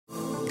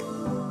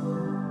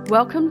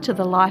Welcome to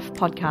the Life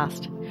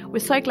Podcast. We're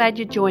so glad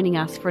you're joining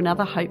us for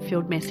another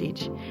hope-filled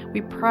message.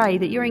 We pray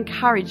that you're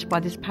encouraged by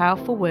this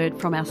powerful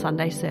word from our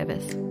Sunday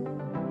service.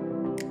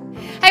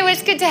 Hey, well,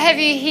 it's good to have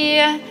you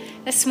here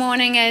this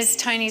morning. As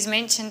Tony's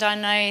mentioned, I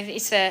know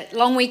it's a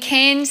long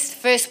weekend,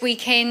 first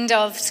weekend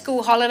of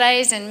school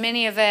holidays, and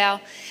many of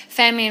our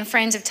family and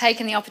friends have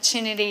taken the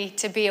opportunity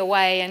to be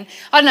away. And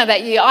I don't know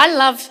about you, I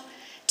love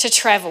to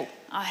travel.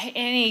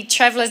 Any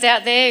travellers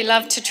out there who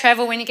love to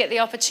travel when you get the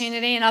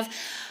opportunity? And I've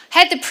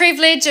had the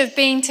privilege of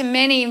being to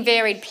many and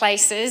varied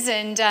places,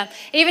 and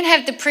even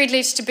have the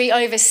privilege to be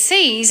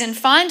overseas and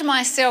find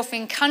myself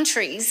in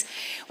countries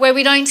where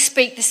we don't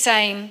speak the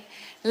same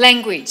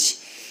language.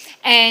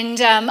 And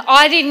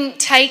I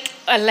didn't take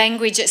a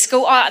language at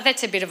school.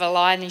 That's a bit of a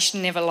lie, and you should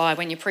never lie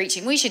when you're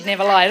preaching. We should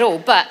never lie at all.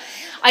 But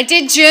I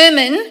did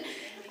German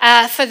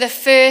for the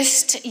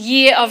first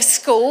year of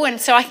school,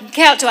 and so I can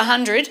count to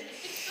 100.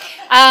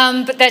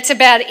 But that's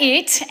about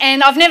it.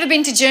 And I've never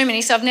been to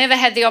Germany, so I've never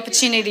had the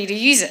opportunity to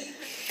use it.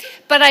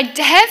 But I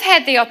have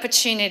had the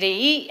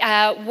opportunity.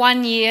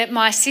 One year,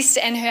 my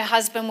sister and her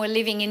husband were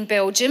living in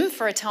Belgium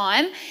for a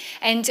time,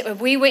 and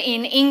we were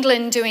in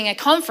England doing a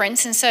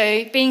conference. And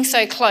so, being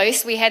so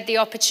close, we had the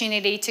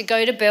opportunity to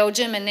go to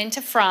Belgium and then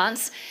to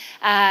France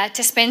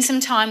to spend some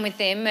time with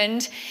them.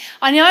 And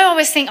I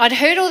always think, I'd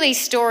heard all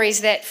these stories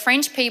that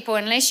French people,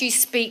 unless you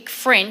speak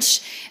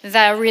French,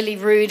 they're really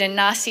rude and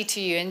nasty to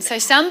you. And so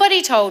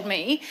somebody told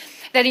me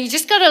that you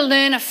just got to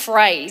learn a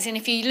phrase, and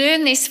if you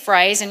learn this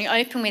phrase and you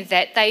open with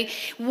that, they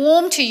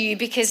warm to you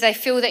because they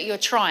feel that you're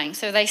trying.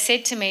 So they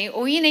said to me,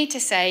 all you need to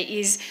say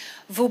is,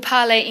 vous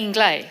parlez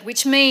anglais,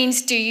 which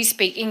means, do you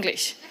speak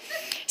English?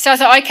 So I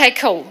thought, okay,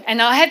 cool.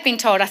 And I have been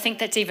told, I think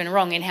that's even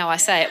wrong in how I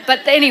say it.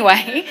 But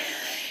anyway,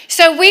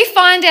 so we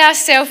find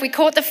ourselves, we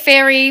caught the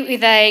ferry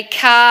with a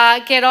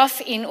car, get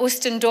off in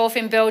Oostendorf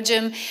in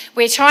Belgium.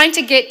 We're trying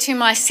to get to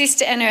my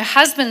sister and her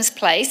husband's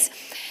place,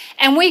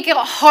 and we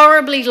got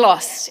horribly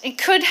lost. It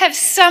could have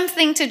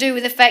something to do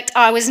with the fact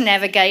I was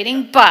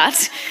navigating,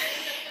 but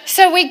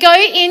so we go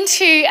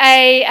into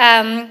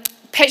a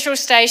petrol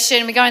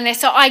station, we go in there.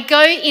 So I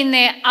go in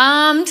there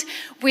armed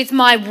with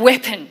my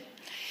weapon.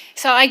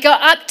 So I go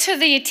up to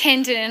the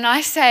attendant and I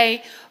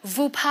say,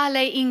 vous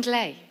parlez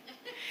anglais?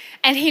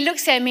 And he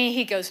looks at me and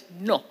he goes,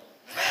 no.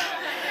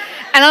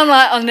 And I'm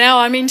like, oh, now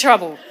I'm in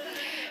trouble.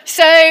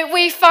 So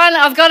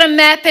I've got a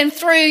map, and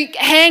through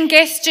hand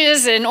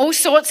gestures and all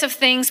sorts of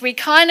things, we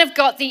kind of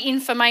got the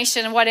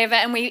information and whatever,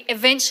 and we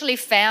eventually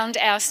found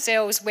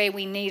ourselves where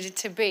we needed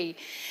to be.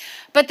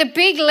 But the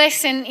big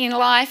lesson in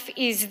life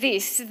is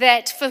this,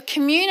 that for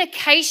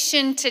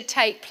communication to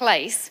take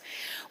place,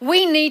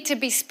 we need to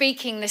be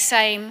speaking the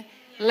same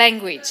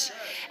language.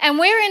 And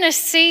we're in a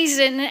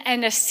season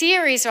and a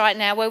series right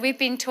now where we've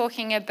been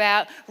talking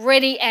about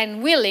ready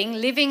and willing,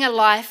 living a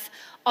life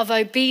of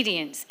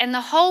obedience. And the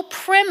whole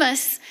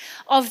premise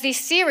of this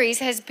series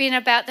has been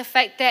about the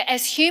fact that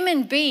as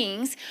human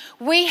beings,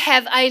 we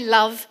have a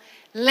love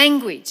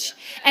language.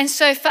 And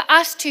so for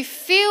us to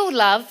feel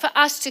love, for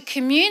us to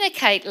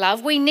communicate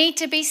love, we need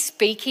to be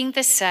speaking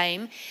the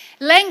same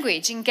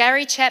language. And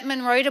Gary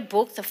Chapman wrote a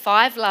book, The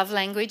 5 Love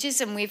Languages,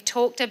 and we've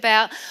talked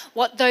about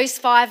what those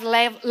 5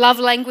 love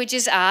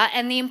languages are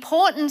and the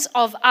importance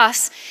of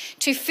us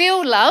to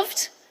feel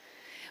loved.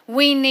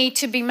 We need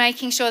to be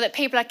making sure that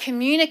people are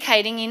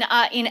communicating in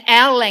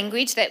our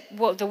language,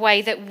 the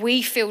way that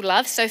we feel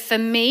love. So for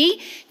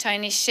me,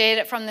 Tony shared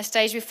it from the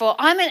stage before,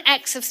 I'm an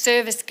acts of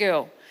service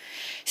girl.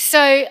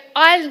 So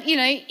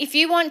if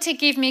you want to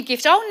give me a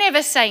gift, I'll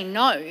never say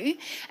no,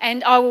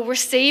 and I will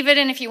receive it.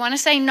 And if you want to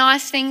say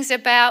nice things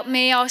about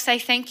me, I'll say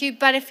thank you.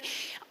 But if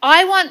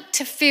I want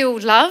to feel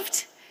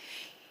loved,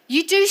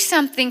 you do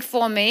something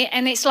for me,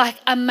 and it's like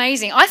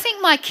amazing. I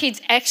think my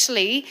kids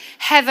actually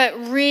have it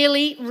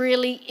really,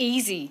 really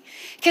easy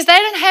because they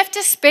don't have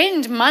to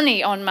spend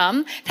money on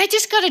mum. They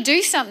just got to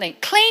do something.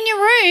 Clean your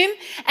room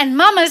and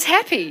mama's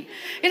happy.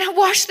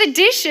 Wash the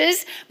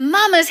dishes,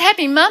 mama's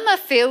happy. Mama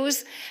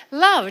feels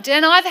loved.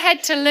 And I've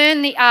had to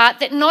learn the art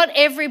that not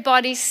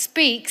everybody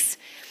speaks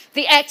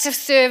the acts of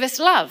service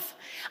love.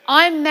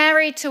 I'm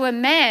married to a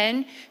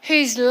man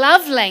whose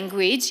love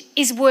language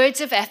is words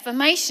of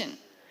affirmation,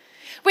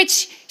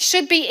 which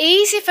should be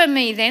easy for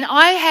me then.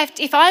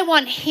 If I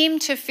want him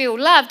to feel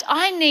loved,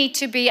 I need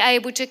to be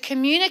able to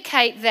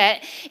communicate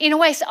that in a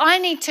way. So I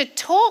need to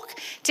talk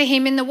to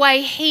him in the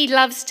way he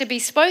loves to be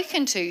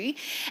spoken to.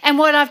 And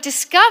what I've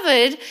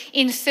discovered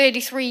in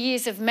 33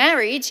 years of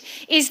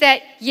marriage is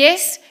that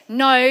yes,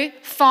 no,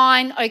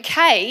 fine,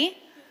 okay,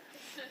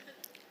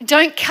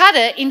 don't cut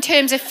it in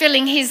terms of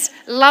filling his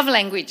love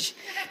language.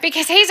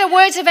 Because he's a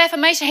words of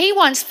affirmation. He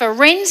wants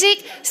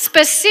forensic,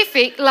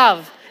 specific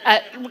love.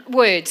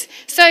 Words.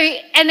 So,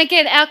 and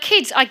again, our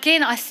kids, I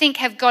think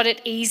have got it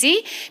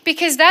easy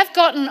because they've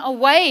gotten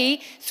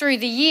away through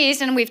the years,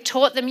 and we've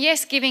taught them,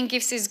 yes, giving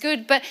gifts is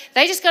good, but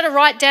they just got to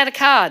write down a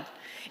card.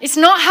 It's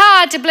not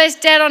hard to bless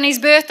Dad on his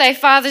birthday,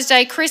 Father's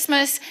Day,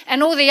 Christmas,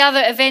 and all the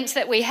other events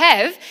that we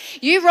have.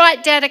 You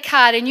write Dad a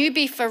card and you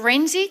be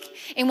forensic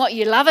in what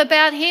you love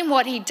about him,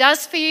 what he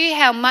does for you,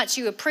 how much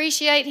you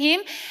appreciate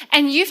him,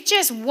 and you've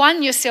just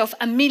won yourself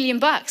 $1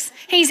 million.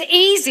 He's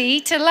easy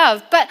to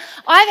love, but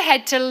I've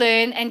had to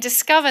learn and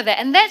discover that.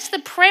 And that's the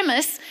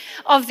premise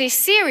of this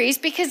series,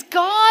 because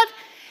God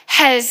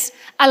has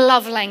a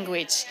love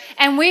language.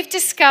 And we've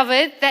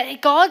discovered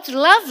that God's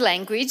love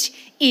language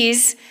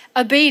is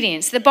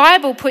obedience. The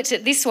Bible puts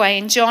it this way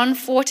in John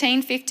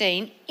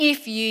 14:15,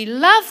 if you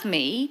love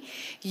me,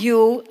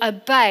 you'll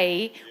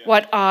obey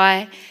what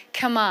I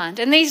command.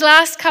 And these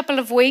last couple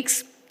of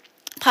weeks,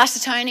 Pastor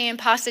Tony and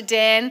Pastor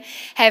Dan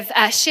have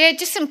shared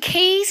just some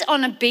keys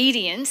on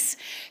obedience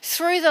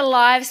through the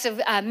lives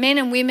of men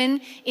and women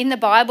in the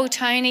Bible.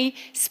 Tony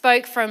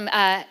spoke from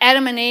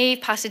Adam and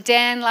Eve. Pastor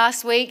Dan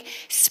last week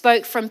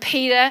spoke from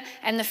Peter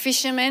and the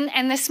fishermen.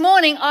 And this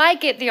morning I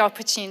get the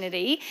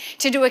opportunity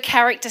to do a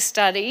character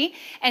study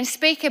and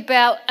speak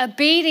about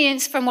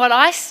obedience from what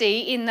I see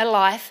in the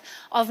life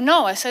of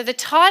Noah. So the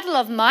title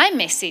of my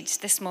message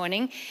this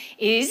morning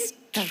is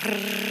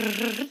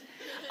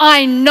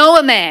I Know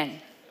a Man.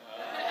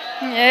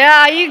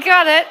 Yeah, you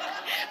got it.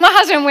 My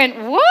husband went,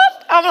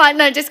 what? I'm like,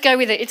 no, just go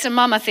with it. It's a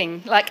mama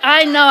thing. Like,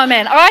 I know a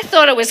man. I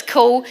thought it was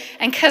cool,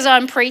 and because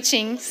I'm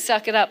preaching,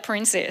 suck it up,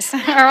 princess. All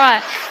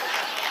right.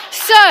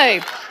 So,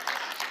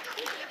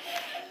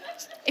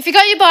 if you've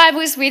got your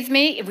Bibles with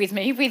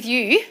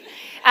you,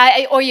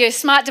 or your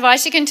smart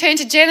device, you can turn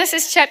to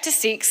Genesis chapter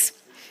 6,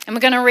 and we're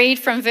going to read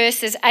from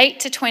verses 8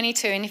 to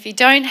 22. And if you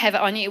don't have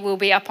it on you, it will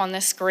be up on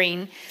the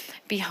screen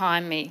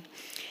behind me.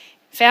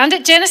 Found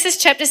at Genesis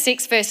chapter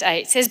 6, verse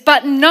 8. It says,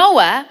 but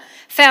Noah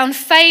found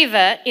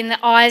favor in the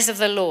eyes of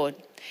the Lord.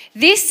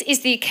 This is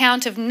the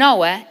account of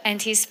Noah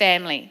and his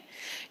family.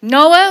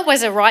 Noah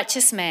was a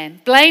righteous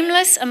man,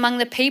 blameless among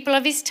the people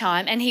of his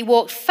time, and he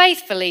walked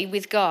faithfully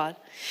with God.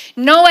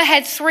 Noah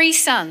had 3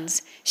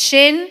 sons,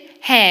 Shem,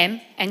 Ham,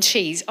 and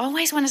Cheese. I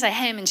always want to say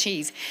Ham and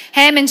Cheese.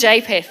 Ham and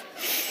Japheth.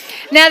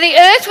 Now the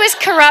earth was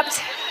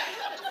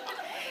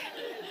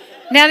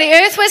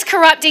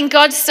corrupt in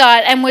God's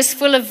sight and was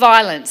full of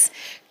violence.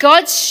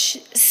 God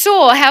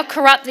saw how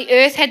corrupt the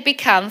earth had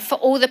become, for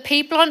all the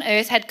people on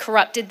earth had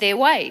corrupted their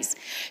ways.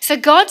 So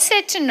God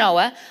said to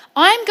Noah,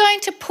 I'm going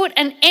to put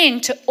an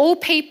end to all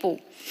people,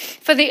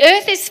 for the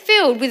earth is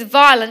filled with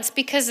violence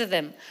because of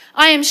them.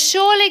 I am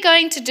surely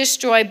going to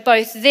destroy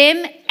both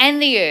them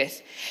and the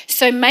earth.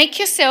 So make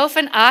yourself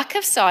an ark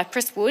of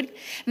cypress wood,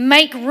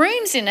 make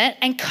rooms in it,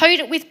 and coat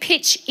it with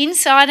pitch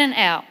inside and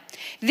out.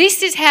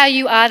 This is how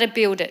you are to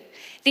build it.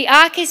 The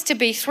ark is to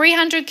be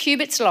 300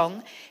 cubits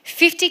long,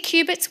 50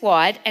 cubits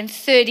wide, and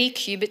 30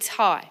 cubits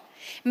high.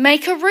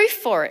 Make a roof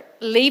for it,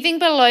 leaving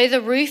below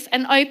the roof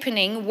an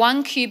opening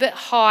 1 cubit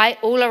high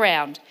all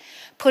around.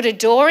 Put a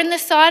door in the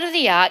side of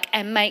the ark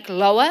and make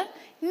lower,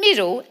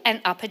 middle,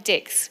 and upper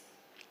decks.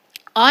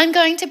 I'm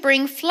going to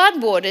bring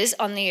flood waters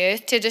on the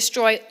earth to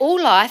destroy all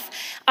life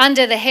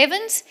under the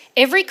heavens,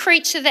 every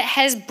creature that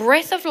has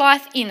breath of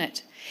life in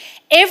it.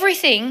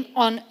 Everything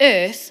on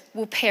earth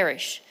will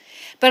perish.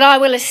 But I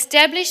will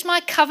establish my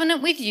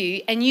covenant with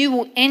you, and you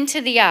will enter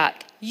the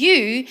ark,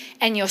 you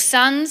and your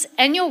sons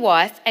and your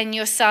wife and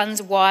your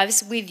sons'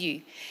 wives with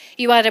you.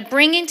 You are to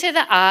bring into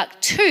the ark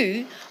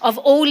 2 of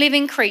all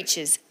living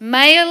creatures,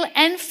 male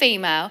and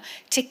female,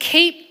 to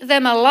keep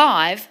them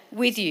alive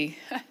with you.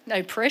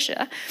 No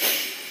pressure.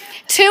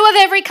 2 of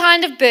every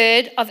kind of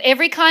bird, of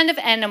every kind of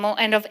animal,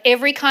 and of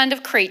every kind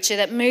of creature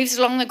that moves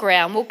along the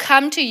ground will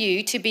come to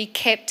you to be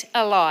kept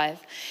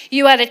alive.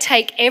 You are to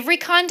take every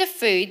kind of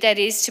food that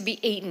is to be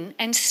eaten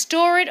and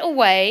store it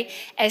away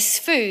as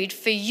food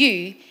for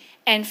you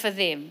and for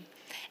them.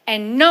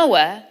 And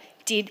Noah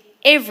did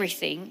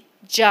everything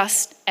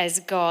just as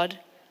God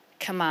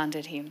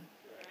commanded him.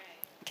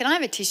 Can I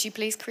have a tissue,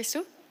 please,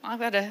 Crystal? I've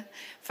got,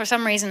 for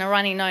some reason, a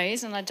runny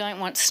nose, and I don't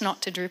want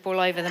snot to drip all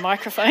over the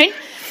microphone.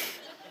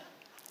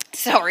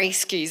 Sorry,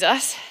 excuse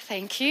us.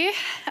 Thank you.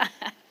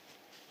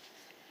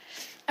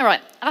 All right,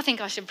 I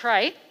think I should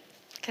pray,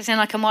 because then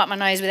I can wipe my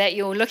nose without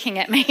you all looking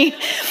at me.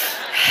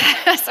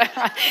 That's all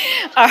right.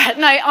 All right,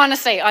 no,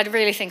 honestly, I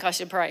really think I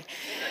should pray.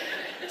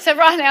 So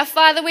right now,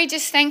 Father, we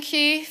just thank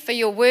you for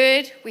your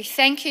word. We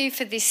thank you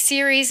for this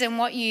series and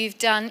what you've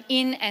done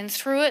in and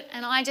through it.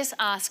 And I just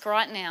ask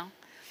right now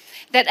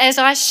that as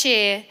I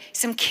share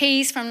some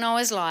keys from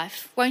Noah's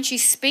life, won't you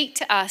speak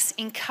to us,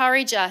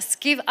 encourage us,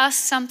 give us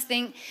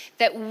something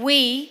that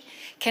we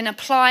can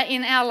apply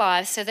in our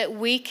lives so that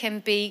we can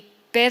be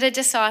better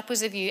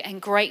disciples of you and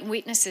great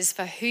witnesses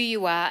for who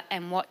you are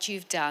and what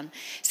you've done.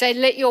 So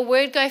let your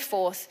word go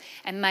forth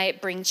and may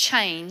it bring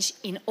change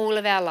in all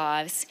of our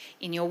lives.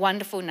 In your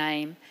wonderful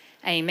name,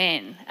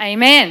 amen.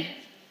 Amen.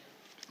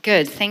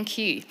 Good, thank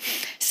you.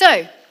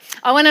 So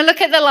I want to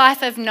look at the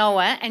life of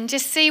Noah and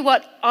just see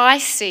what I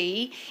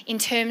see in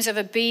terms of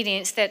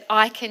obedience that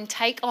I can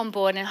take on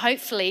board, and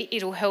hopefully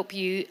it'll help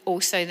you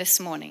also this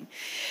morning.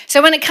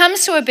 So when it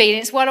comes to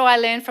obedience, what do I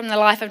learn from the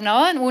life of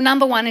Noah? Well,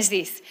 number 1 is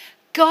this: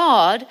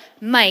 God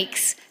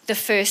makes the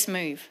first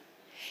move.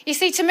 You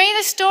see, to me,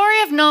 the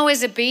story of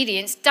Noah's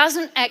obedience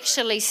doesn't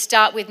actually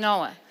start with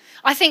Noah.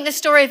 I think the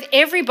story of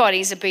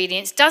everybody's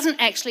obedience doesn't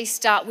actually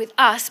start with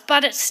us,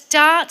 but it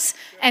starts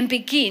and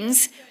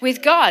begins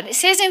with God. It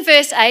says in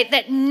verse 8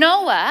 that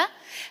Noah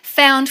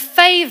found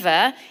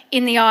favor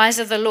in the eyes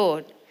of the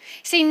Lord.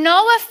 See,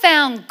 Noah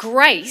found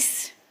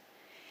grace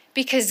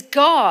because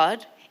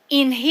God,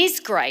 in his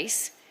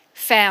grace,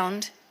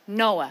 found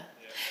Noah.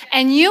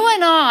 And you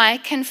and I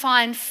can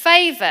find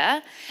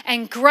favor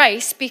and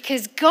grace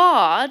because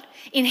God,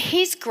 in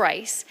his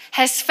grace,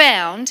 has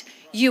found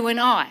you and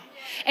I.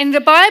 And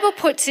the Bible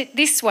puts it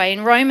this way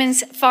in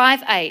Romans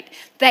 5:8,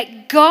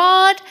 that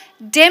God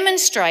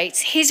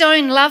demonstrates his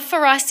own love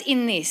for us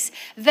in this,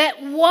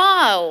 that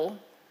while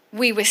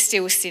we were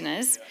still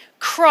sinners,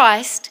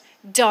 Christ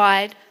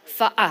died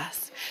for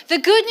us. The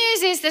good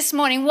news is this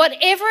morning,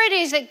 whatever it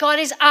is that God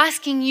is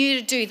asking you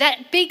to do,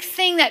 that big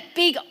thing, that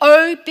big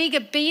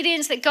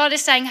obedience that God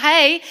is saying,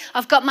 hey,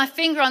 I've got my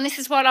finger on, this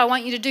is what I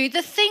want you to do.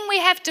 The thing we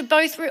have to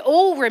both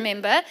all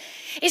remember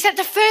is that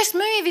the first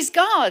move is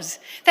God's,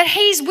 that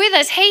he's with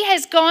us. He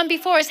has gone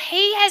before us.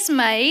 He has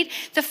made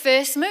the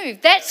first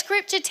move. That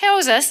scripture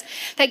tells us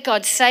that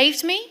God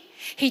saved me.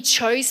 He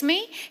chose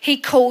me. He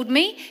called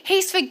me.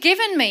 He's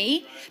forgiven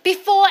me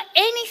before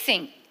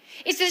anything.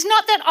 It's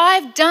not that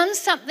I've done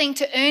something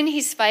to earn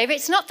his favor.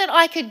 It's not that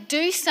I could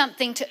do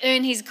something to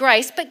earn his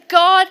grace, but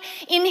God,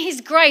 in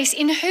his grace,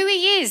 in who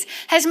he is,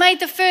 has made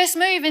the first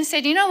move and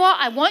said, you know what,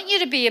 I want you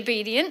to be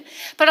obedient,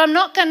 but I'm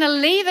not going to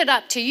leave it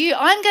up to you.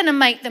 I'm going to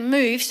make the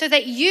move so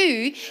that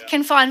you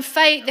can find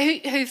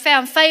who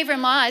found favor in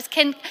my eyes,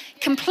 can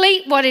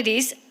complete what it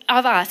is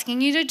I'm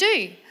asking you to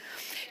do.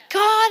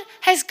 God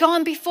has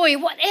gone before you,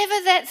 whatever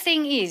that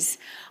thing is.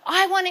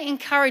 I want to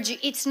encourage you,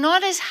 it's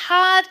not as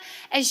hard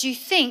as you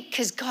think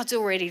because God's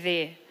already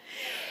there.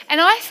 And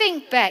I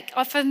think back,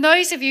 for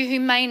those of you who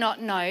may not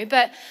know,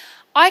 but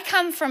I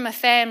come from a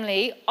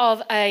family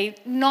of a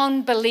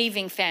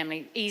non-believing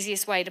family,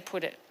 easiest way to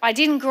put it. I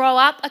didn't grow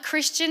up a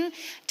Christian.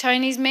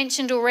 Tony's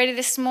mentioned already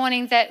this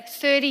morning that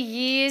 30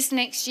 years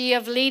next year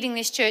of leading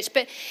this church,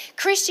 but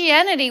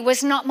Christianity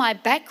was not my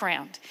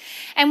background.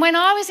 And when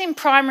I was in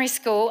primary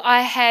school,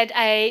 I had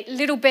a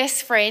little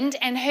best friend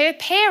and her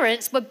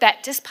parents were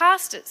Baptist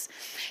pastors.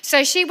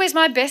 So she was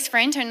my best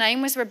friend. Her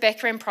name was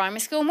Rebecca in primary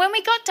school. And when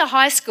we got to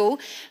high school,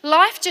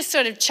 life just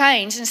sort of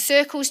changed and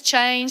circles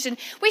changed. And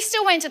we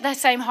still went to the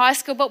same high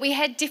school, but we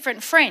had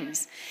different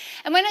friends.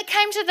 And when it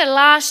came to the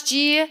last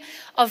year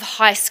of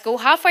high school,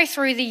 halfway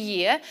through the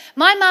year,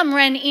 my mum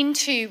ran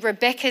into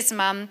Rebecca's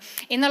mum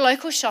in the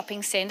local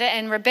shopping centre,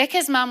 and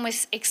Rebecca's mum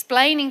was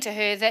explaining to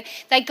her that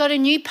they got a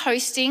new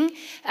posting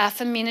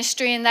for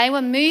ministry and they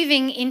were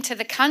moving into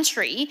the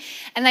country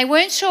and they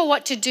weren't sure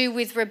what to do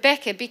with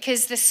Rebecca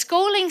because the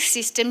schooling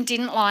system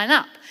didn't line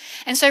up.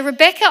 And so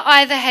Rebecca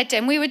either had to,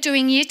 and we were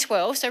doing year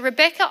 12, so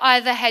Rebecca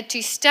either had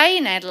to stay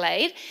in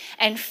Adelaide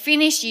and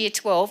finish year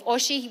 12, or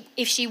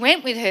if she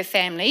went with her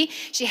family,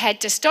 she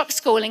had to stop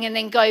schooling and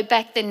then go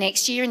back the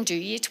next year and do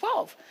year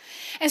 12.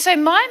 And so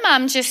my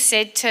mum just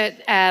said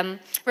to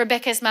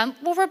Rebecca's mum,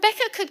 well,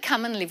 Rebecca could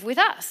come and live with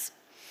us.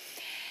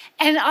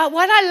 And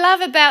what I love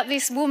about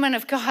this woman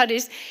of God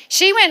is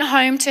she went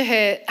home to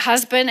her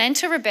husband and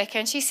to Rebecca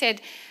and she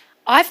said,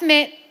 I've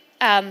met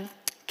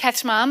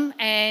Kath's mum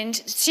and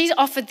she's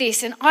offered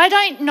this and I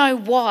don't know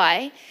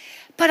why,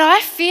 but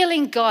I feel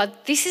in God,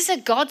 this is a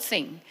God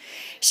thing.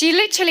 She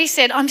literally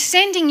said, I'm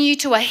sending you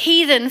to a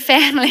heathen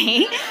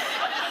family,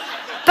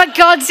 but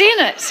God's in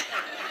it.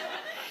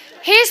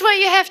 Here's what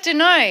you have to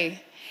know.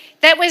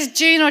 That was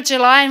June or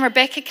July and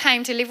Rebecca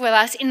came to live with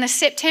us. In the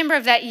September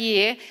of that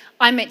year,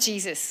 I met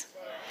Jesus.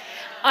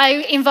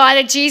 I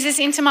invited Jesus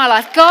into my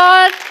life.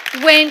 God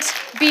went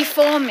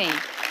before me.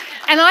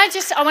 And I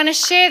want to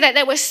share that.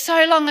 That was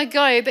so long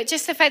ago, but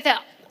just the fact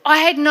that I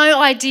had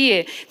no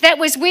idea.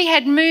 We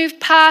had moved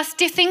past,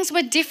 things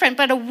were different,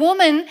 but a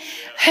woman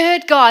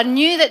heard God,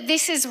 knew that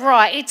this is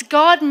right. It's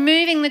God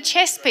moving the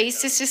chess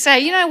piece just to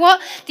say, you know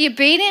what, the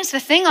obedience, the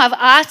thing I'm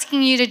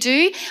asking you to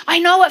do, I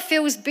know it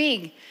feels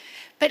big.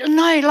 But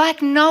no,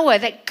 like Noah,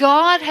 that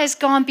God has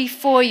gone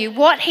before you.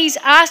 What he's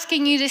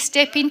asking you to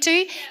step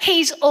into,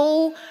 he's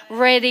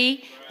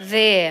already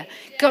there.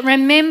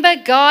 Remember,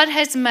 God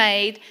has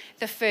made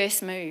the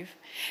first move.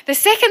 The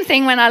second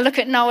thing when I look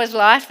at Noah's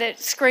life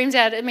that screams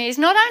out at me is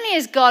not only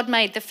has God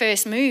made the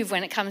first move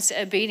when it comes to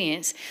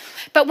obedience,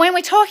 but when we're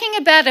talking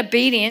about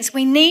obedience,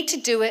 we need to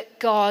do it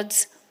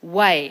God's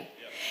way.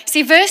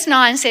 See, verse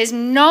 9 says,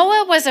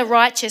 Noah was a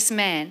righteous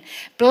man,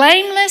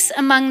 blameless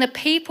among the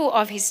people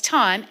of his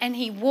time, and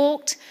he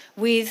walked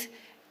with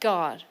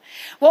God.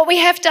 What we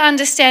have to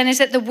understand is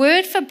that the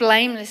word for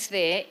blameless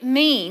there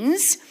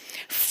means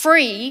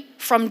free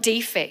from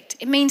defect.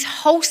 It means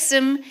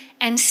wholesome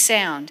and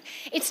sound.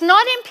 It's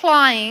not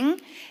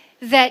implying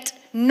that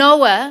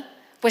Noah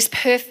was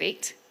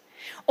perfect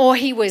or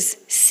he was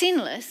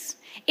sinless.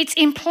 It's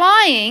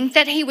implying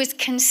that he was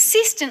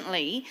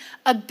consistently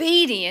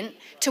obedient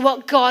to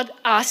what God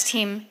asked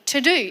him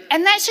to do.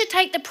 And that should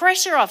take the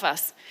pressure off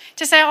us.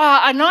 To say,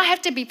 I don't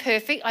have to be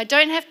perfect. I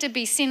don't have to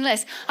be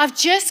sinless. I've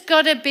just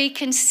got to be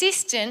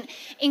consistent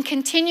in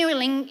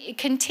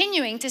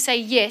continuing to say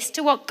yes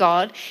to what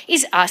God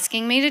is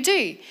asking me to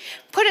do.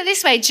 Put it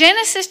this way,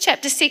 Genesis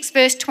chapter 6,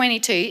 verse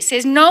 22, it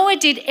says, Noah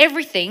did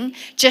everything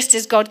just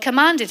as God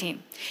commanded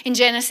him. In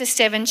Genesis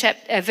 7,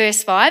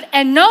 verse 5,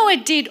 and Noah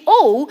did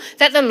all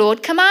that the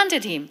Lord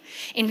commanded him.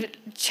 In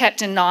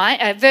chapter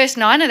 9, verse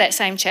 9 of that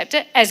same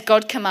chapter, as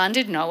God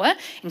commanded Noah.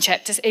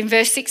 In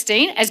verse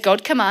 16, as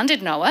God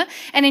commanded Noah.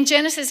 And in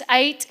Genesis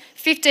 8,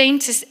 15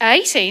 to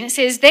 18, it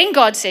says, then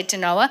God said to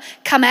Noah,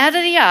 come out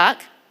of the ark.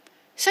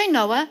 So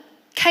Noah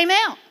came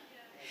out.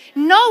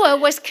 Noah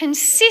was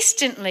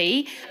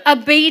consistently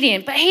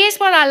obedient. But here's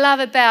what I love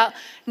about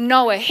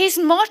Noah. His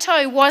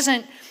motto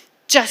wasn't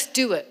just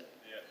do it.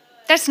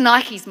 That's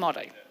Nike's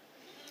motto.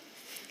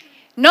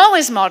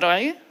 Noah's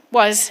motto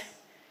was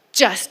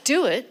just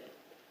do it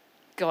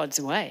God's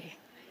way.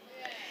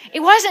 It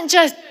wasn't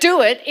just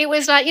do it. It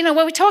was like,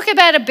 when we talk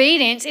about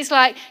obedience, it's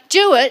like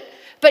do it,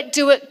 but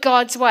do it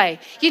God's way.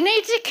 You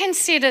need to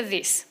consider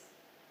this.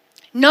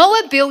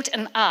 Noah built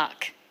an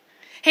ark.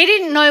 He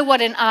didn't know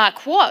what an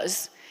ark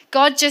was.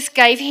 God just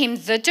gave him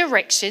the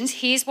directions.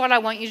 Here's what I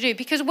want you to do.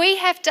 Because we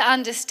have to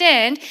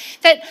understand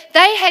that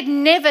they had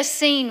never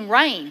seen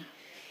rain.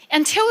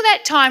 Until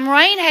that time,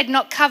 rain had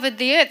not covered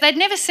the earth. They'd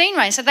never seen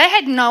rain, so they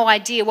had no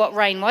idea what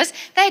rain was.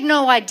 They had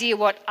no idea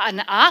what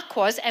an ark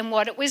was and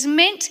what it was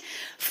meant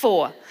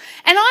for.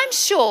 And I'm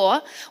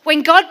sure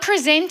when God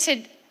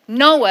presented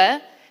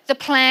Noah the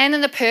plan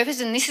and the purpose,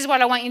 and this is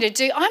what I want you to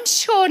do, I'm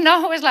sure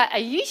Noah was like, are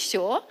you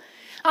sure?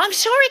 I'm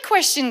sure he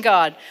questioned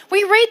God.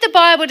 We read the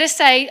Bible to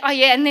say, oh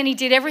yeah, and then he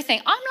did everything.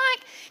 I'm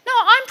like, no,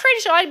 I'm pretty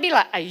sure. I'd be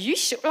like, are you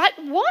sure? Like,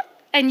 what?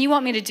 And you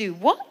want me to do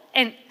what?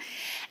 And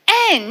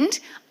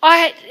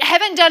I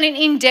haven't done an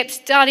in-depth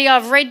study.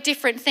 I've read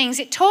different things.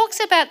 It talks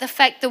about the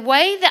fact the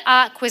way the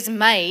ark was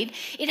made,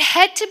 it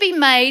had to be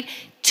made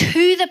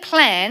to the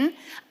plan.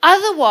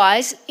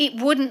 Otherwise, it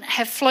wouldn't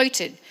have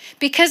floated.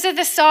 Because of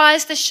the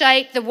size, the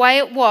shape, the way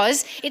it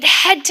was, it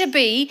had to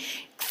be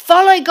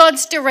follow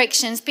God's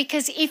directions,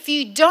 because if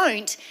you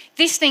don't,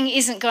 this thing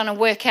isn't going to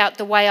work out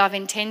the way I've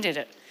intended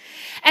it.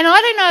 And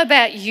I don't know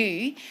about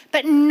you,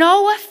 but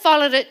Noah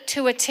followed it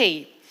to a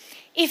T.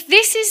 If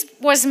this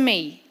was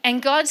me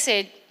and God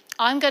said,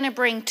 I'm going to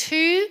bring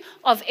 2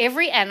 of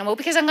every animal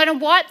because I'm going to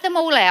wipe them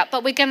all out,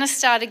 but we're going to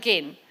start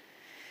again,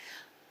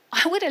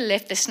 I would have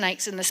left the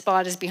snakes and the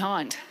spiders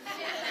behind.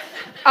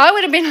 I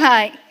would have been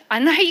like, I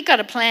know you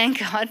got a plan,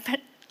 God, but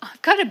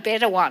I've got a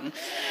better one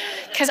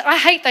because I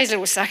hate those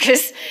little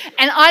suckers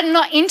and I'm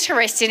not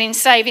interested in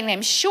saving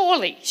them.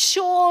 Surely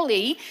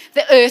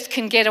the earth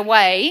can get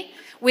away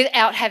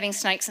without having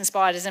snakes and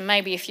spiders and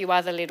maybe a few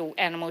other little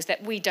animals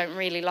that we don't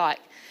really like.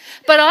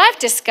 But I've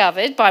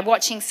discovered by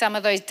watching some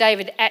of those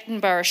David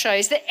Attenborough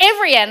shows that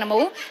every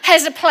animal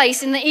has a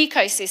place in the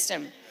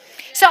ecosystem.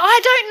 So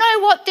I don't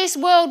know what this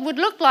world would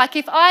look like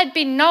if I'd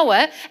been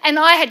Noah and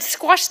I had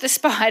squashed the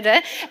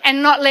spider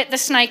and not let the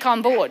snake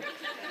on board.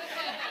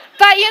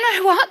 But you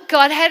know what?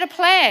 God had a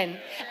plan.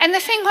 And the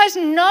thing was,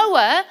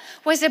 Noah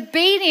was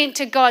obedient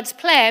to God's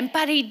plan,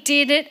 but he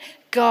did it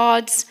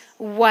God's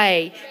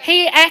way.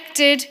 He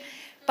acted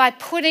by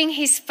putting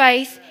his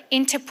faith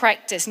into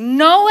practice.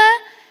 Noah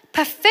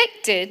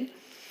perfected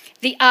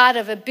the art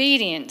of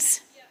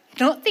obedience,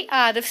 not the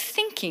art of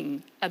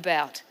thinking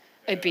about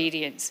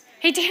obedience.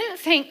 He didn't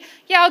think,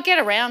 I'll get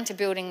around to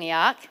building the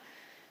ark.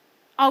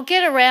 I'll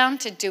get around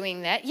to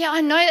doing that. Yeah,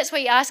 I know that's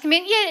what you're asking me.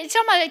 Yeah, it's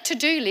on my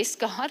to-do list,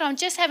 God. I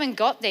just haven't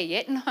got there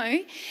yet. No,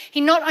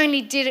 he not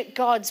only did it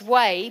God's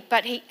way,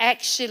 but he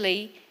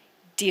actually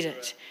did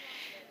it.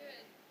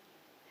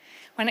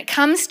 When it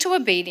comes to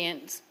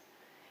obedience,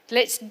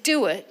 let's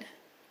do it,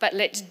 but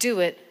let's do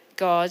it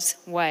God's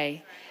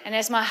way. And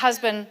as my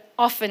husband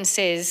often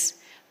says,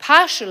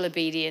 partial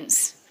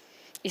obedience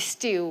is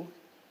still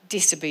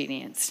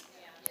disobedience.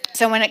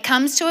 So when it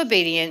comes to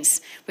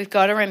obedience, we've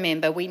got to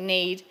remember we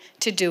need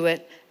to do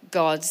it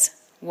God's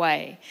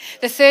way.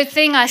 The third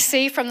thing I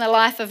see from the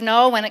life of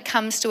Noah when it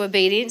comes to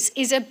obedience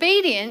is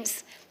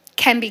obedience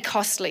can be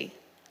costly.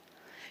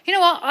 You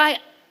know what?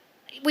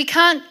 We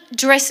can't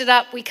dress it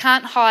up. We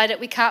can't hide it.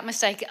 We can't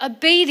mistake it.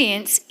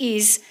 Obedience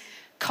is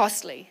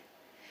costly.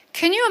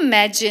 Can you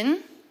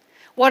imagine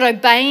what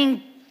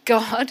obeying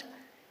God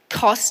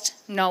cost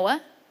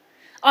Noah?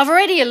 I've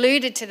already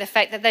alluded to the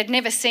fact that they'd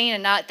never seen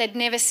an ark, they'd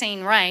never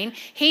seen rain.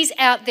 He's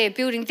out there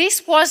building.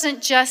 This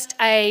wasn't just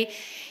a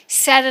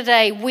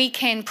Saturday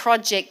weekend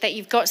project that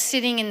you've got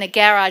sitting in the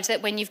garage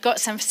that when you've got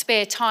some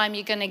spare time,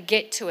 you're going to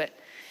get to it.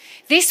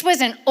 This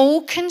was an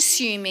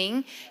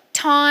all-consuming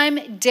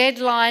time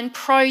deadline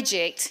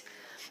project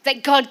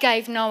that God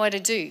gave Noah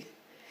to do.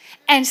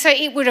 And so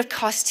it would have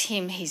cost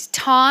him his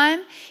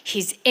time,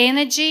 his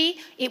energy.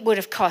 It would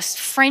have cost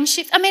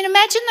friendships. I mean,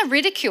 imagine the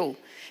ridicule.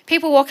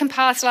 People walking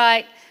past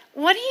like,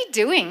 what are you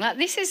doing? Like,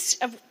 this is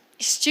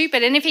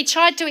stupid. And if he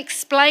tried to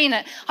explain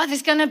it,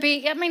 there's going to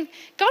be,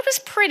 God was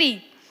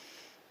pretty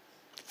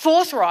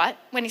forthright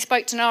when he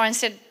spoke to Noah and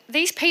said,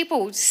 these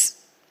people,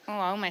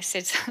 I almost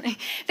said something.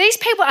 These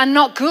people are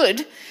not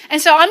good,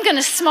 and so I'm going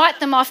to smite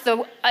them off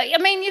the... I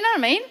mean, you know what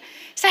I mean?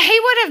 So he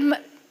would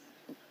have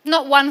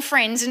not won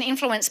friends and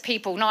influenced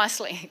people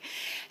nicely.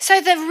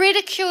 So the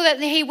ridicule that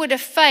he would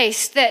have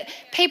faced, that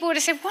people would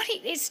have said, "What?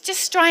 It's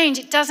just strange.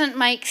 It doesn't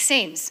make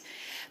sense."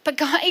 But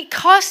God, it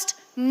cost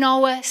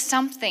Noah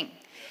something.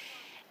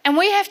 And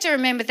we have to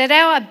remember that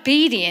our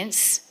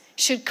obedience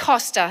should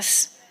cost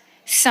us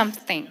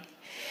something.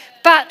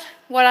 But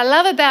what I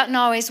love about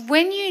Noah is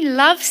when you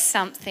love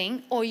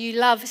something or you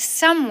love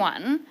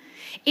someone,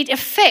 it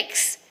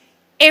affects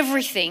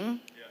everything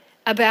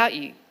about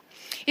you.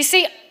 You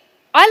see,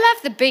 I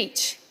love the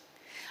beach.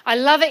 I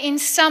love it in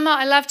summer.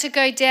 I love to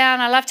go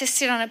down. I love to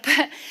sit on it.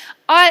 But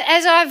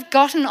as I've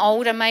gotten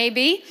older,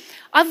 maybe,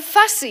 I'm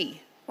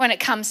fussy when it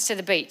comes to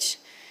the beach.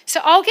 So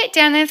I'll get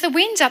down there. If the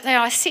wind's up there,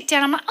 I sit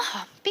down. I'm like,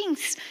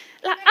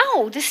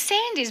 the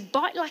sand is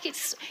like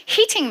it's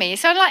hitting me.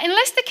 So like,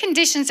 unless the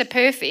conditions are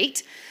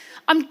perfect,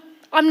 I'm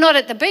not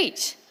at the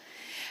beach.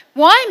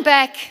 While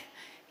back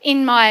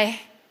in my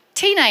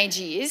teenage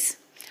years,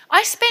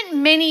 I spent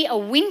many a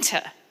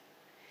winter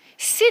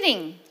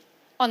sitting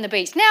on the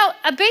beach. Now,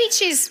 a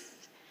beach is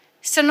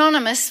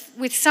synonymous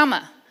with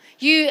summer.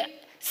 You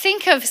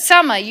think of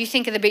summer, you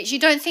think of the beach. You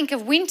don't think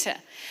of winter.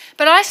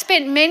 But I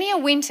spent many a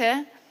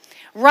winter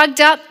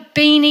rugged up,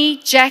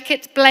 beanie,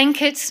 jackets,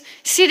 blankets,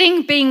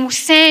 sitting, being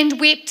sand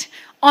whipped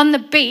on the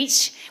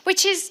beach,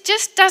 which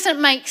just doesn't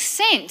make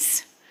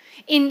sense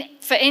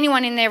for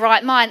anyone in their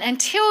right mind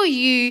until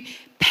you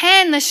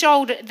pan the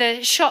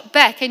shot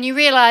back and you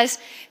realise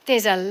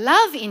there's a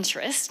love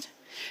interest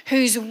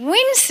who's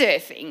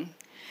windsurfing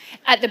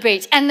at the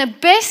beach. And the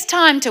best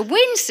time to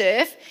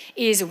windsurf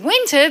is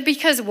winter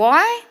because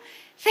why?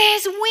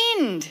 There's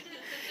wind.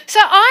 So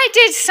I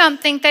did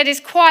something that is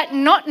quite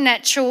not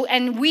natural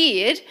and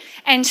weird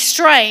and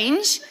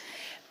strange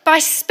by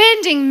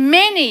spending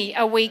many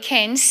a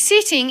weekend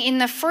sitting in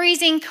the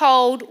freezing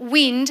cold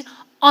wind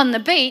on the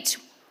beach.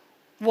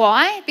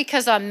 Why?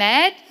 Because I'm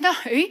mad? No,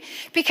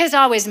 because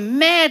I was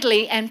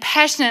madly and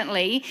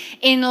passionately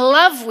in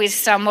love with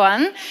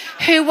someone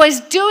who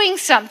was doing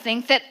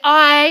something that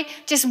I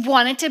just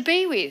wanted to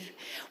be with.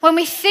 When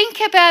we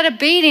think about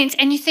obedience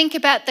and you think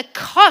about the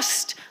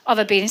cost of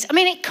obedience, I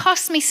mean, it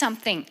cost me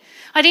something.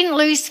 I didn't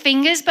lose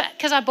fingers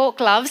because I bought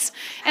gloves,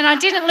 and I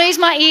didn't lose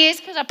my ears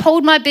because I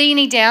pulled my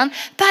beanie down,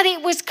 but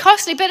it was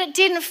costly, but it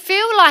didn't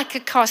feel like a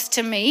cost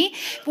to me.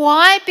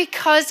 Why?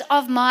 Because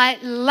of my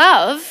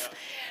love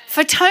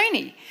for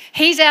Tony.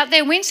 He's out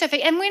there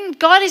windsurfing. And when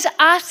God is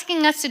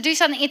asking us to do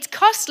something, it's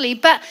costly,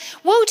 but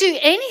we'll do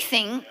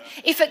anything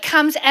if it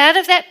comes out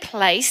of that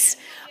place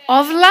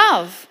of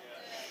love.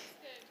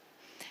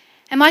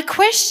 And my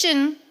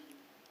question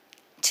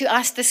to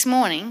us this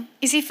morning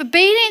is, if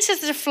obedience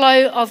is the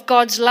flow of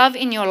God's love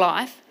in your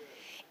life,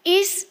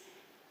 is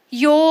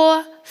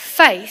your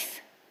faith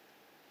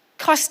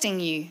costing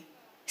you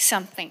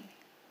something?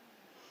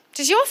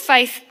 Does your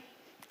faith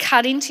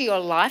cut into your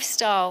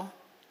lifestyle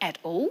at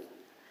all?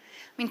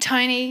 I mean,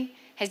 Tony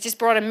has just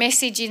brought a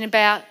message in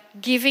about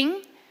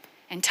giving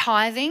and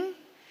tithing.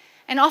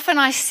 And often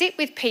I sit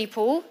with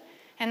people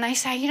and they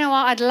say, you know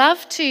what, I'd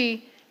love to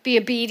be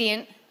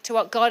obedient to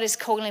what God is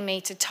calling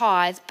me to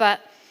tithe, but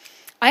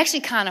I actually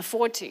can't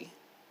afford to.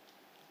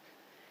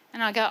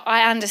 And I go,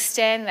 I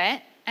understand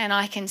that and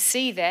I can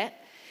see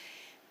that.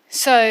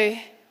 So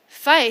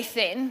faith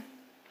then,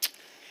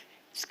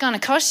 it's going to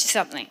cost you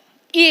something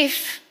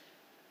if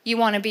you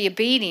want to be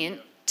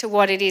obedient to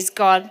what it is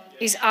God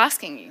is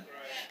asking you.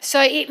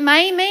 So it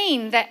may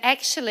mean that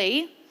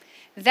actually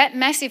that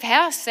massive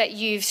house that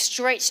you've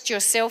stretched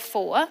yourself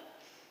for,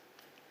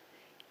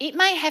 it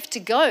may have to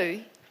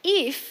go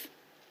if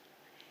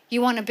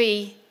you want to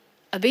be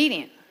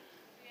obedient.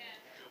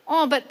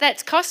 Oh, but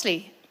that's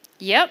costly.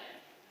 Yep.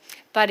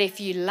 But if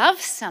you love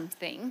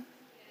something,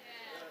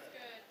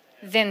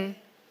 then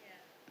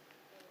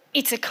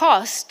it's a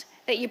cost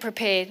that you're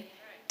prepared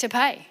to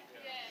pay.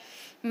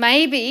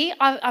 Maybe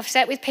I've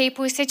sat with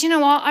people who said, you know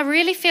what, I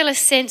really feel a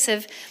sense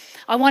of,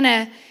 I want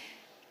to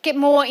get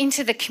more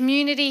into the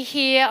community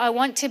here. I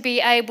want to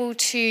be able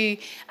to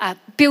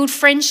build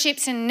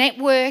friendships and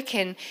network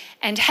and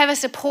have a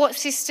support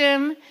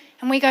system.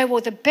 And we go,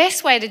 well, the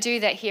best way to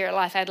do that here at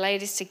Life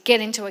Adelaide is to get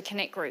into a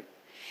connect group.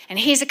 And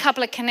here's a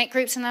couple of connect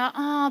groups, and they're like,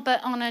 oh,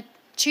 but on a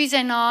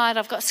Tuesday night,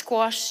 I've got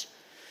squash.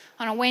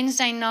 On a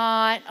Wednesday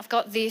night, I've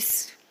got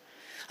this.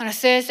 On a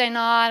Thursday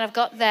night, I've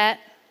got that.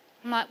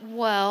 I'm like,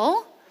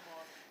 well,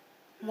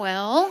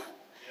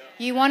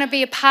 you want to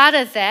be a part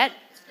of that.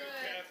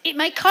 It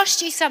may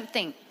cost you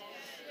something.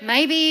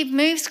 Maybe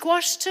move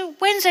squash to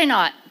Wednesday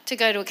night to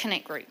go to a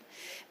connect group.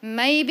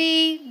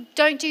 Maybe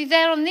don't do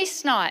that on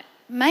this night.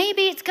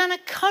 Maybe it's going to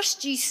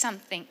cost you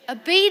something.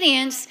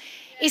 Obedience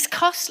is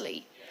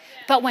costly.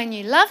 But when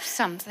you love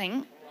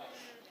something,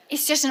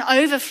 it's just an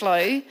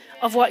overflow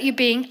of what you're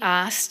being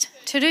asked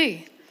to do.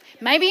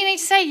 Maybe you need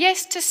to say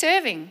yes to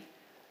serving.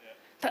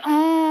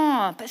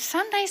 But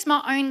Sunday's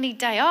my only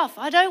day off.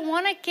 I don't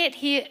want to get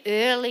here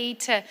early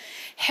to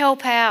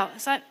help out.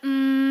 It's like,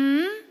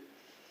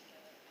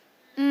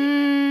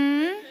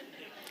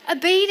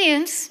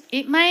 Obedience,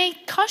 it may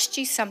cost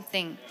you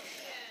something.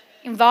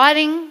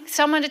 Inviting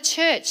someone to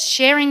church,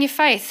 sharing your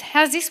faith.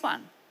 How's this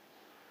one?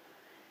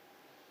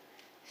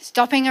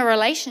 Stopping a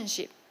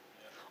relationship.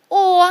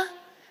 Or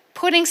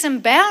putting some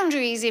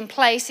boundaries in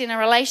place in a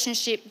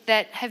relationship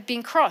that have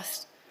been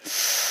crossed.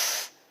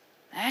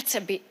 That's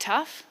a bit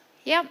tough.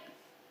 Yep.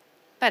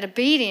 But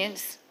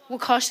obedience will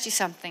cost you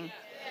something.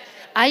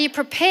 Are you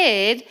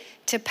prepared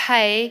to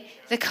pay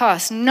the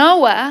cost?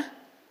 Noah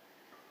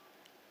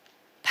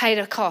paid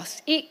a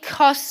cost. It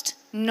cost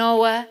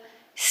Noah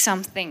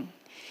something.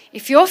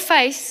 If your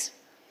faith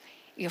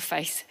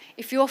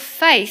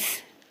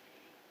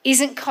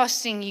isn't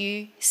costing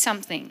you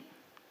something,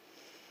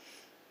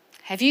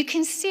 have you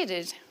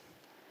considered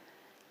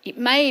it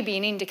may be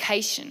an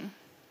indication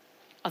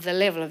of the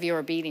level of your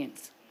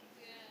obedience?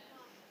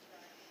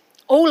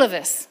 All of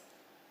us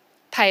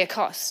pay a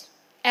cost.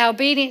 Our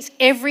obedience,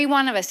 every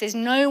one of us, there's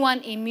no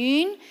one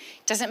immune.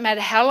 Doesn't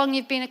matter how long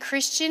you've been a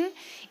Christian,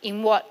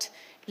 in what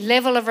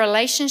level of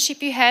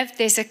relationship you have,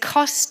 there's a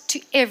cost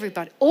to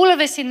everybody. All of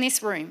us in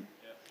this room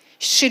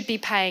should be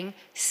paying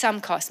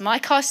some cost. My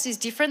cost is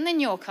different than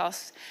your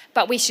cost,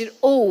 but we should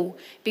all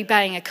be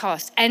paying a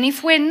cost. And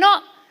if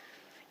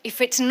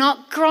it's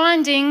not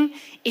grinding,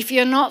 if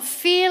you're not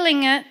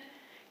feeling it,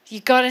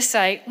 you've got to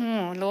say,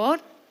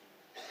 Lord,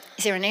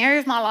 is there an area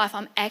of my life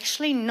I'm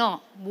actually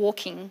not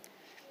walking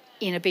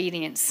in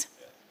obedience?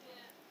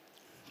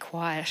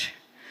 Quiet.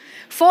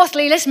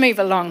 Fourthly, let's move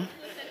along.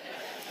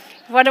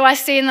 What do I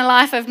see in the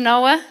life of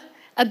Noah?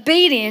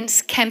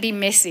 Obedience can be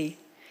messy.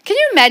 Can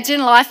you imagine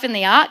life in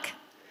the ark?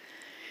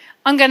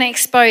 I'm going to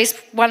expose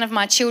one of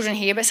my children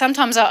here, but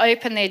sometimes I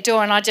open their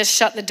door and I just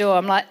shut the door.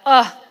 I'm like,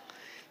 oh,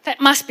 that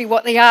must be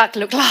what the ark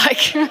looked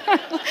like.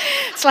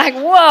 It's like,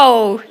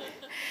 whoa.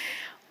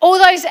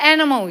 All those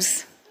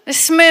animals, the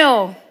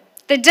smell,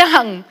 the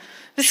dung,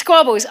 the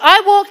squabbles.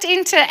 I walked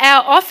into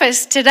our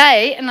office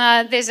today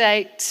and there's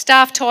a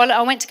staff toilet.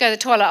 I went to go to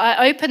the toilet.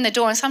 I opened the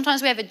door and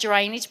sometimes we have a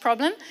drainage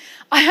problem.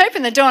 I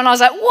opened the door and I was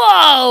like,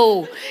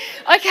 whoa,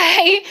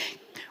 okay.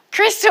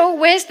 Crystal,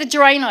 where's the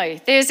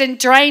Drano? There's a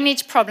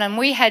drainage problem.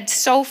 We had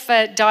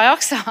sulfur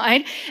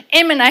dioxide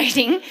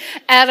emanating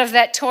out of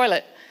that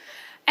toilet.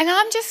 And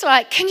I'm just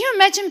like, can you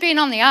imagine being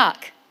on the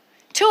ark?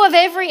 2 of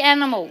every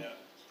animal.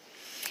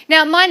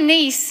 Now, my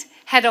niece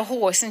had a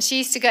horse and she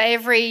used to go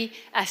every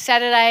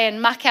Saturday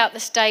and muck out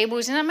the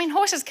stables. And I mean,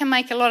 horses can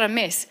make a lot of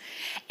mess.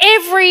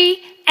 Every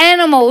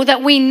animal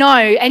that we know,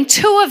 and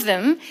 2 of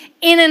them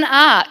in an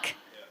ark.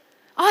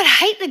 I'd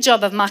hate the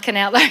job of mucking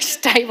out those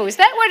stables.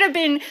 That would have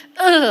been,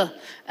 ugh.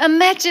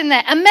 Imagine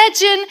that.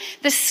 Imagine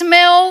the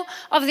smell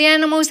of the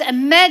animals.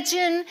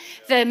 Imagine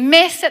the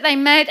mess that they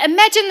made.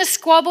 Imagine the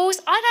squabbles.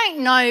 I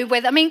don't know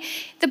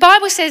the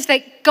Bible says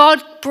that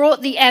God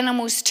brought the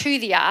animals to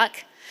the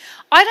ark.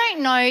 I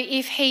don't know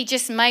if he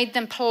just made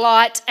them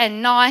polite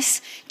and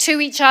nice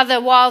to each other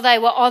while they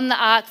were on the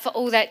ark for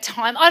all that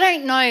time. I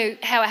don't know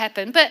how it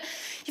happened, but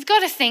you've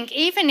got to think,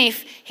 even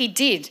if he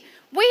did,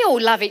 we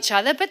all love each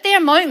other, but there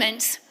are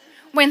moments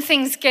when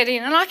things get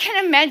in. And I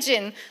can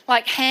imagine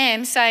like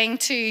Ham saying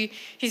to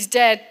his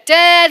dad,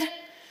 Dad,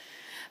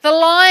 the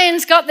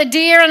lion's got the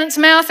deer in its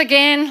mouth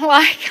again.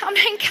 Like, I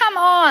mean, come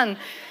on.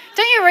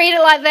 Don't you read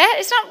it like that?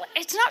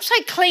 It's not so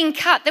clean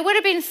cut. There would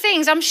have been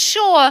things, I'm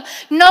sure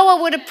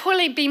Noah would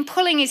have been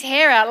pulling his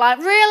hair out like,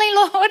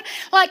 really, Lord?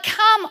 Like,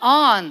 come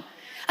on.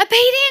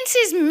 Obedience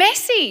is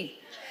messy.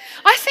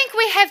 I think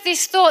we have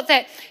this thought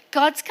that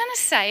God's going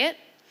to say it,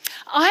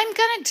 I'm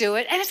going to do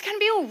it, and it's going to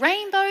be all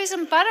rainbows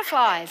and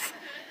butterflies.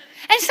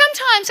 And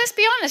sometimes, let's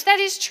be honest, that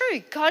is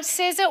true. God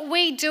says it,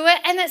 we do it,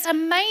 and it's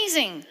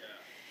amazing.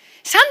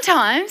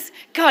 Sometimes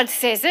God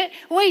says it,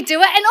 we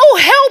do it, and all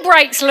hell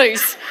breaks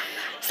loose.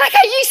 It's like,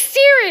 are you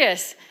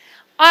serious?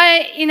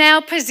 In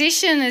our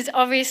position as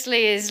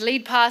obviously as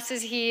lead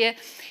pastors here,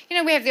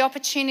 we have the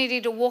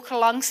opportunity to walk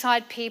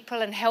alongside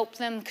people and help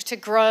them to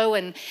grow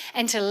and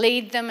to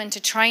lead them and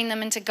to train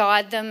them and to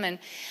guide them. And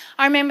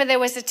I remember there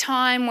was a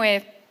time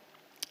where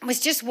I was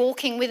just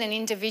walking with an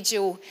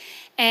individual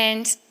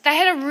and they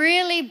had a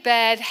really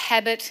bad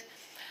habit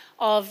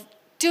of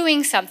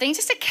doing something,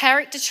 just a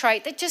character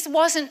trait that just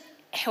wasn't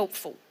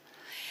helpful.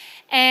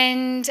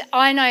 And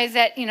I know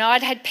that,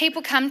 I'd had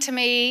people come to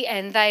me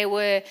and they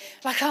were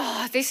like,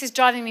 oh, this is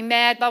driving me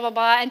mad, blah, blah,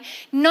 blah. And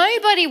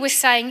nobody was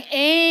saying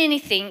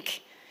anything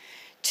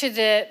to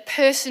the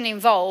person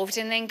involved.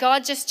 And then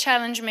God just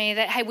challenged me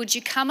that, hey, would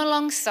you come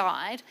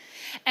alongside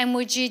and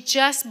would you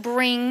just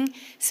bring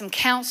some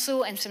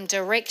counsel and some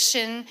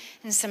direction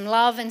and some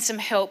love and some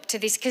help to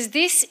this? Because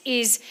this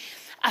is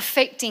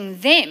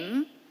affecting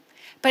them.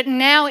 But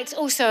now it's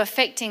also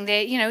affecting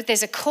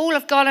there's a call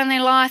of God on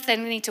their life. They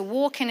need to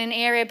walk in an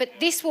area, but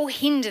this will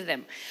hinder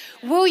them.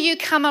 Will you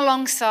come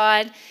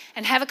alongside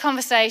and have a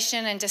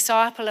conversation and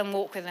disciple and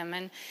walk with them?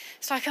 And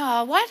it's like,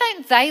 oh, why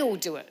don't they all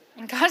do it?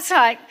 And God's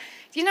like,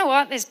 you know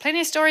what? There's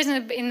plenty of stories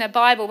in the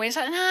Bible where it's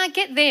like, nah,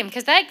 get them,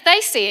 because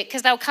they see it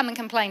because they'll come and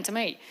complain to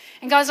me.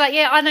 And God's like,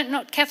 yeah,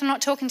 Kath, I'm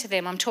not talking to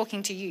them. I'm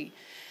talking to you.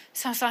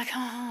 So I was like,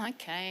 oh,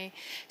 okay.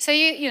 So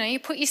you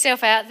put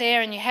yourself out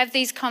there and you have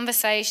these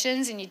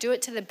conversations and you do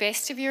it to the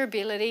best of your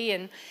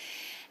ability.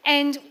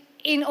 And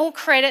in all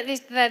credit,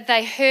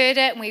 they heard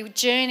it and we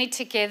journeyed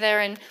together.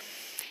 And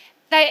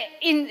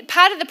in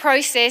part of the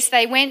process,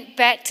 they went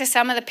back to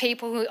some of the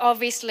people who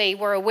obviously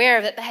were aware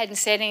of it, they hadn't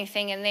said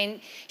anything, and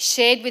then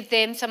shared with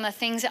them some of the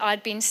things that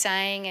I'd been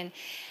saying.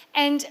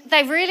 And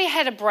they really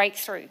had a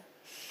breakthrough.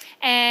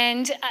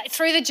 And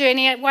through the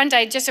journey, one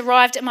day just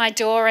arrived at my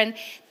door and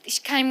she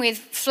came with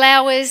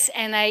flowers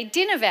and a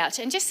dinner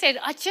voucher and just said,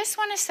 I just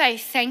want to say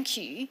thank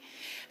you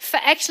for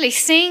actually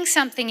seeing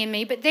something in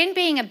me, but then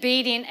being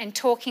obedient and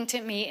talking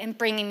to me and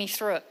bringing me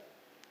through it.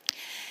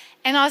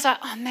 And I was like,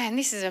 oh man,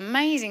 this is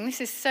amazing. This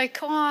is so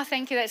cool. Oh,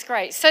 thank you, that's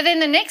great. So then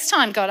the next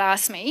time God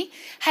asked me,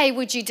 hey,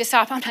 would you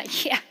disciple? I'm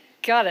like, yeah,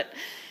 got it.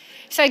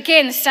 So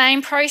again, the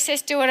same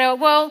process, do it.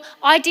 Well,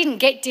 I didn't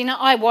get dinner,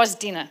 I was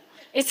dinner.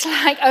 It's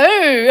like,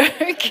 oh,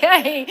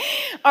 okay.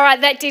 All right,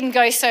 that didn't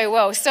go so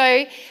well.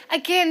 So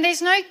again,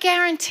 there's no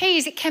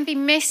guarantees. It can be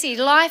messy.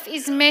 Life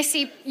is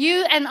messy.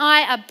 You and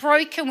I are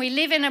broken. We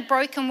live in a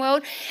broken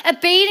world.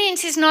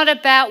 Obedience is not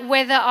about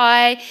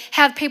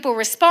how people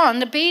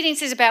respond.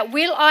 Obedience is about,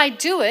 will I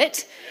do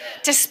it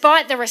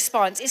despite the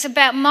response? It's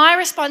about my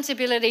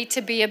responsibility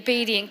to be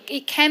obedient.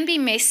 It can be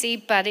messy,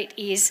 but it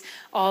is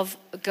of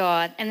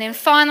God. And then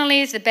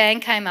finally, as the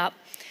band came up,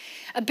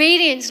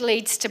 obedience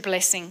leads to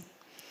blessing.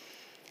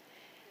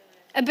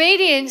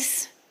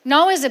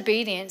 Noah's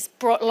obedience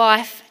brought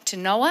life to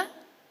Noah,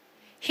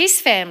 his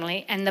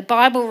family, and the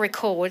Bible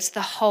records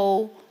the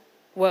whole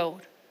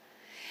world.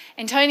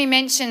 And Tony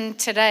mentioned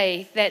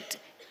today that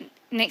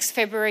next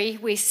February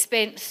we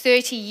spent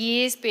 30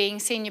 years being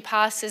senior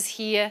pastors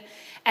here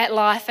at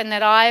Life, and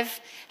that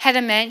I've had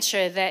a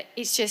mantra that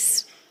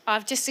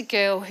I'm just a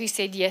girl who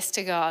said yes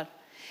to God.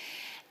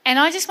 And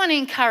I just want to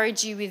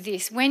encourage you with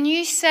this. When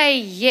you say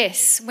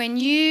yes, when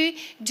you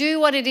do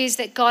what it is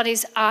that God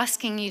is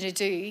asking you to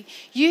do,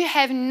 you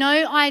have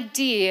no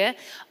idea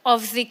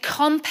of the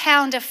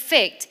compound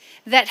effect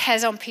that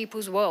has on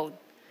people's world.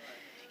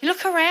 You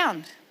look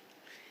around.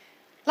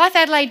 Life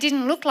Adelaide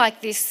didn't look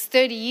like this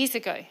 30 years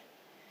ago.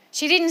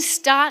 She didn't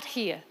start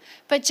here,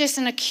 but just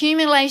an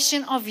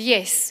accumulation of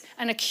yes,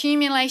 an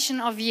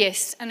accumulation of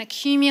yes, an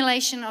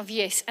accumulation of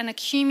yes, an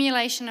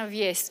accumulation of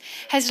yes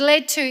has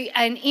led to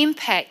an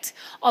impact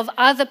of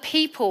other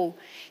people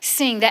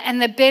seeing that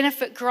and the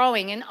benefit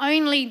growing. And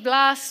only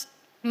last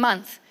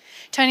month,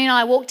 Tony and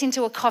I walked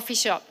into a coffee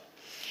shop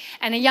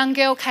and a young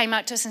girl came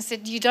up to us and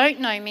said, you don't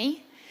know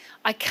me.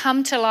 I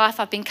come to Life,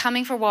 I've been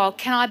coming for a while.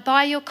 Can I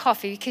buy your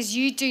coffee? Because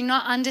you do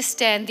not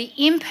understand the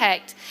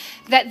impact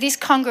that this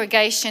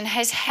congregation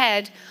has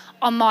had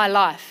on my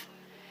life.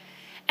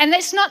 And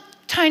that's not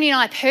Tony and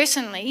I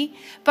personally,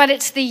 but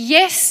it's the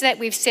yes that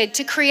we've said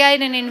to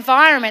create an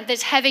environment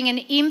that's having an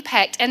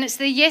impact. And it's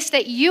the yes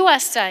that you are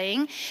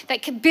saying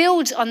that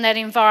builds on that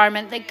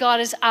environment that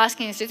God is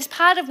asking us to do. This is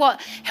part of what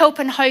Help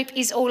and Hope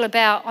is all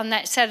about on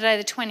that Saturday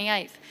the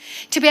 28th.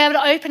 To be able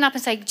to open up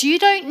and say, you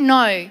don't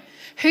know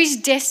whose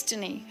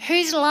destiny,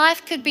 whose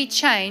life could be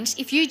changed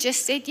if you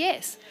just said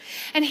yes.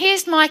 And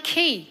here's my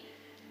key.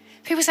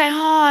 People say,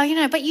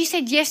 but you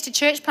said yes to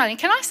church planting.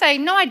 Can I say,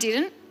 no, I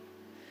didn't.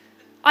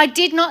 I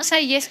did not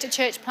say yes to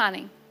church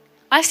planting.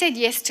 I said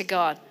yes to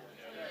God.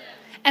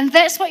 And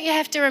that's what you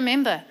have to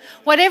remember.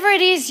 Whatever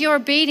it is, your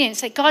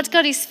obedience that God's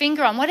got his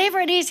finger on, whatever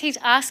it is he's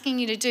asking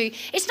you to do,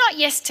 it's not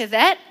yes to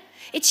that.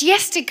 It's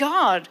yes to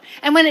God.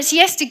 And when it's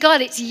yes to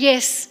God, it's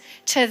yes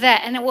to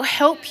that. And it will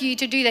help you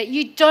to do that.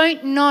 You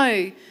don't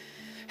know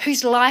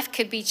whose life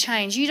could be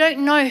changed. You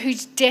don't know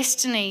whose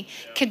destiny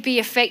could be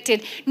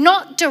affected,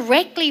 not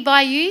directly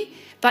by you,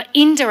 but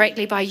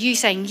indirectly by you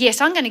saying, yes,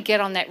 I'm going to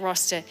get on that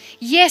roster.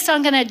 Yes,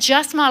 I'm going to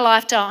adjust my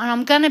lifestyle and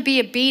I'm going to be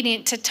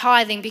obedient to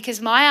tithing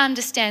because I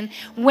understand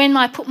when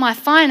I put my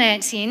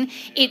finance in,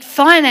 it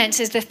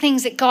finances the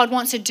things that God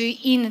wants to do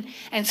in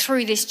and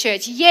through this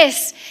church.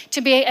 Yes, to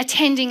be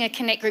attending a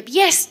connect group.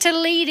 Yes, to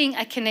leading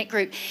a connect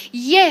group.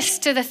 Yes,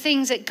 to the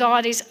things that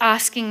God is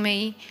asking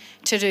me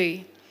to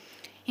do.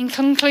 In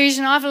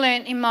conclusion, I've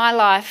learned in my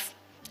life,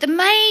 the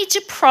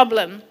major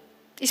problem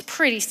is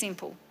pretty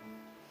simple.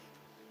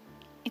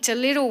 It's a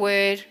little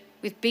word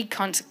with big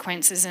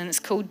consequences and it's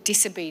called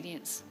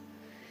disobedience.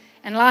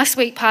 And last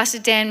week, Pastor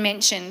Dan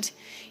mentioned,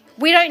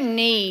 we don't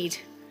need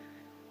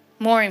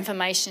more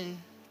information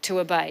to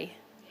obey.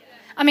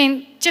 I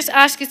mean, just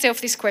ask yourself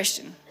this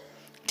question.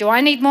 Do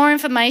I need more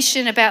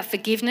information about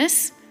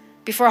forgiveness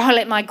before I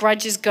let my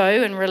grudges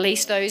go and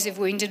release those who've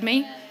wounded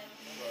me?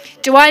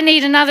 Do I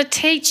need another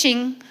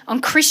teaching on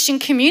Christian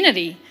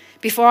community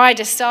before I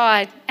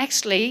decide,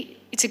 actually,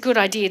 it's a good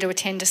idea to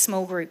attend a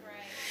small group?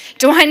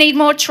 Do I need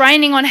more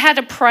training on how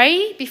to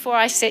pray before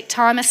I set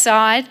time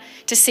aside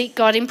to seek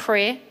God in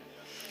prayer?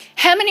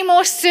 How many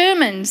more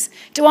sermons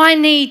do I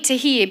need to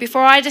hear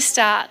before I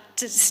start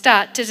to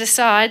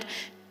decide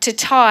to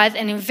tithe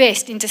and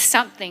invest into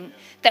something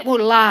that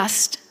will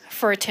last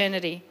for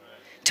eternity?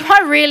 Do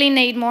I really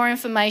need more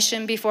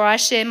information before I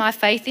share my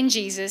faith in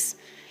Jesus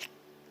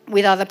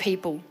with other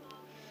people?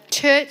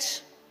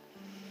 Church,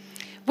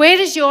 Where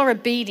does your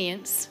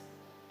obedience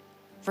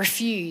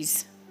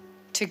refuse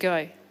to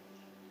go?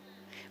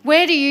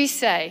 Where do you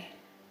say,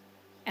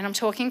 and I'm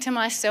talking to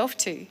myself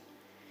too,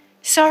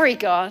 sorry,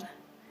 God,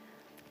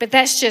 but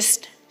that's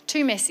just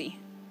too messy.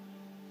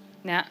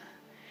 Nah,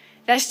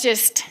 that's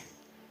just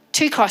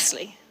too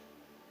costly.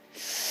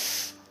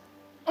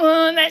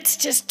 Oh, that's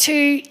just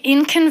too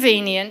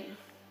inconvenient.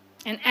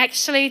 And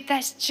actually,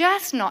 that's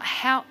just not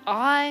how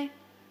I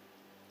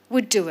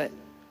would do it.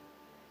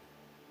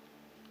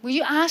 Will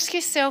you ask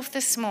yourself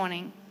this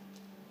morning,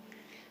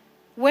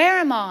 where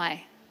am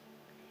I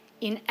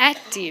in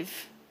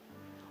active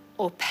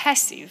or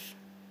passive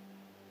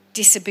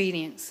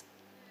disobedience?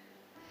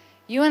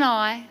 You and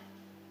I,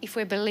 if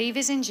we're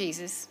believers in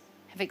Jesus,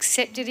 have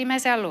accepted him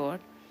as our Lord,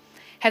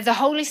 have the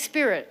Holy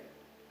Spirit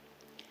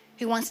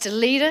who wants to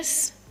lead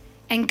us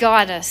and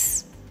guide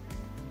us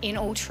in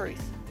all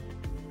truth.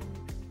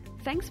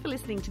 Thanks for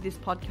listening to this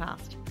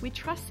podcast. We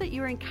trust that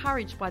you're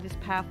encouraged by this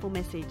powerful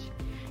message.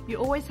 You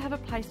always have a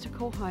place to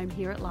call home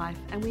here at Life,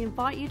 and we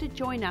invite you to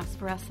join us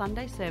for our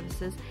Sunday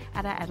services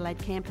at our Adelaide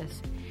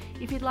campus.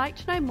 If you'd like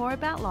to know more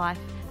about Life,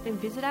 then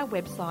visit our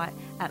website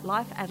at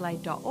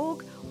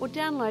lifeadelaide.org or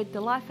download the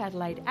Life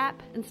Adelaide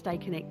app and stay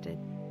connected.